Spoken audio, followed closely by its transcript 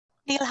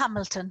Neil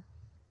Hamilton.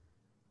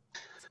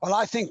 Well,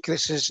 I think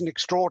this is an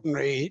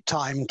extraordinary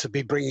time to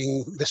be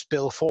bringing this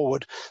bill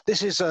forward.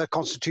 This is a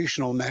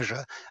constitutional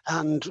measure,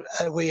 and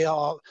we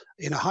are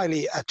in a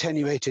highly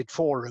attenuated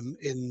forum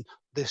in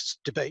this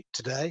debate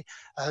today,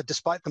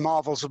 despite the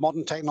marvels of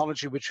modern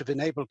technology which have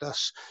enabled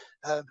us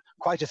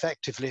quite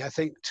effectively, I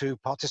think, to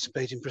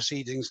participate in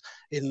proceedings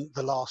in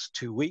the last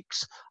 2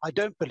 weeks. I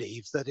don't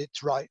believe that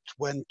it's right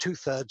when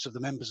 2/3 of the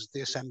members of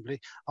the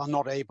Assembly are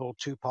not able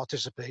to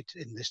participate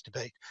in this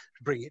debate,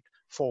 to bring it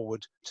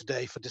forward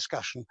today for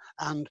discussion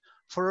and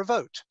for a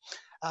vote.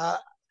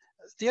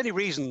 The only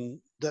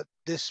reason that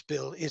this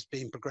bill is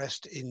being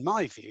progressed, in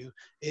my view,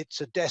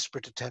 it's a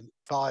desperate attempt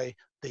by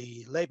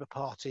the Labour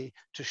Party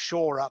to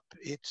shore up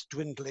its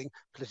dwindling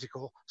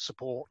political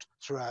support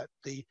throughout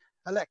the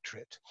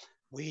electorate.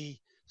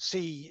 We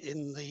see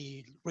in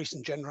the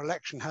recent general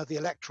election how the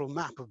electoral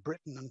map of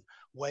Britain and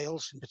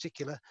Wales in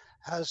particular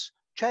has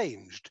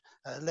changed.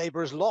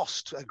 Labour has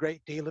lost a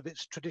great deal of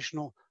its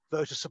traditional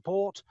voter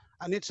support,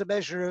 and it's a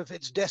measure of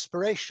its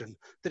desperation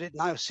that it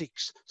now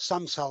seeks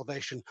some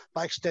salvation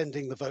by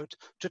extending the vote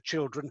to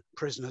children,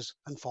 prisoners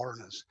and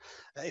foreigners.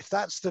 If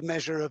that's the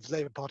measure of the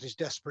Labour Party's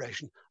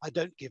desperation, I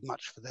don't give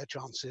much for their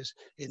chances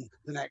in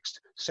the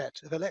next set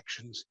of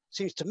elections.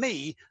 Seems to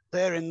me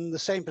they're in the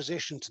same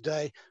position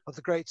today of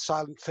the great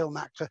silent film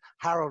actor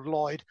Harold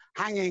Lloyd,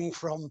 hanging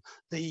from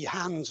the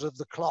hands of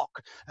the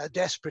clock,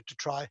 desperate to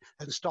try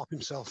and stop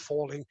himself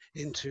falling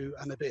into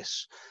an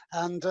abyss.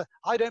 And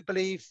I don't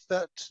believe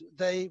that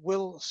they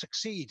will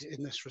succeed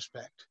in this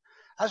respect.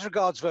 As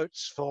regards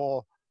votes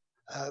for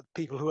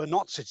people who are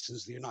not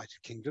citizens of the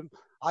United Kingdom,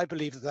 I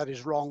believe that that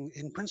is wrong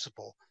in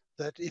principle,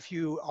 that if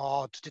you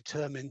are to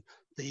determine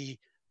the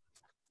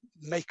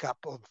makeup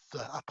of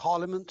a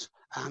parliament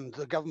and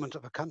the government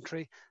of a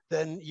country,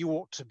 then you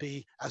ought to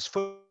be as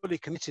fully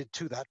committed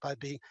to that by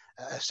being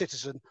a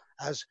citizen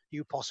as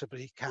you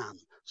possibly can.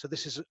 So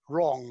this is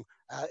wrong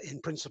in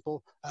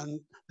principle,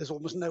 and there's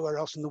almost nowhere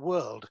else in the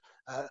world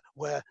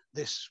where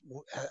this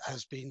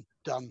has been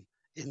done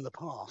in the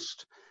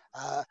past.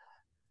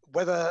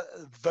 Whether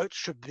votes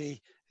should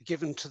be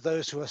given to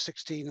those who are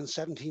 16 and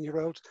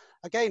 17-year-olds,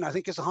 again, I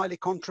think is a highly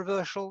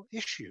controversial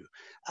issue.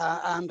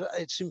 And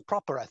it's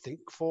improper, I think,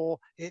 for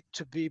it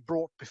to be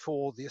brought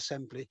before the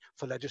Assembly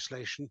for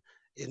legislation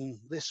in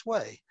this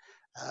way.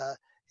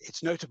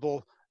 It's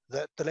notable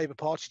that the Labour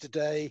Party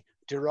today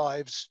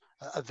derives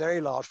a very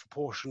large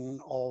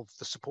proportion of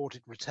the support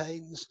it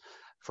retains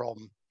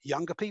from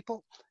younger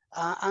people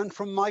and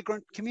from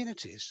migrant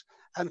communities.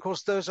 And of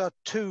course, those are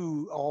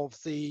two of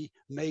the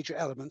major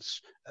elements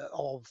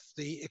of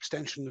the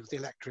extension of the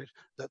electorate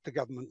that the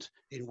government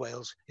in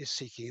Wales is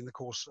seeking in the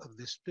course of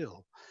this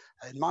bill.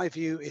 In my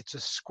view, it's a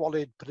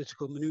squalid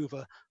political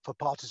manoeuvre for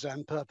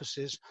partisan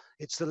purposes.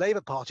 It's the Labour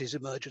Party's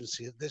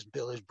emergency that this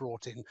bill is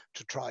brought in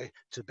to try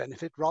to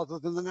benefit rather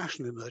than the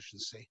national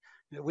emergency.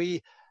 You know,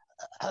 we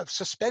have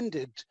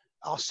suspended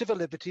our civil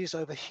liberties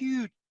over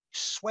huge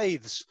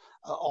swathes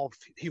of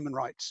human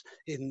rights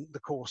in the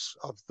course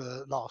of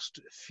the last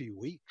few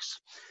weeks,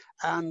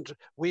 and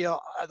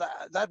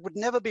that would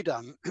never be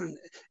done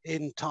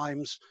in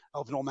times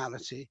of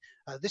normality.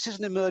 This is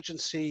an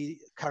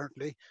emergency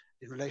currently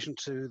in relation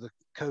to the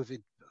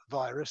COVID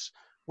virus,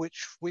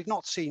 which we've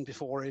not seen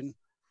before in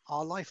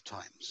our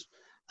lifetimes.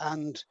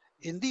 And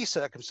in these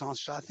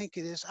circumstances, I think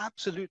it is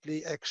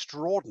absolutely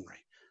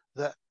extraordinary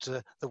that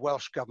the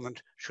Welsh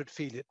Government should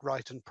feel it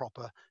right and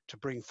proper to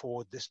bring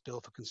forward this bill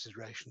for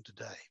consideration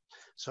today.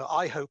 So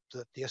I hope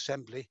that the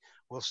Assembly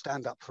will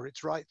stand up for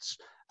its rights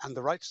and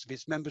the rights of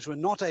its members who are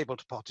not able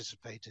to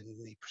participate in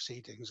the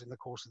proceedings in the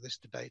course of this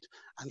debate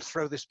and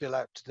throw this bill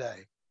out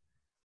today.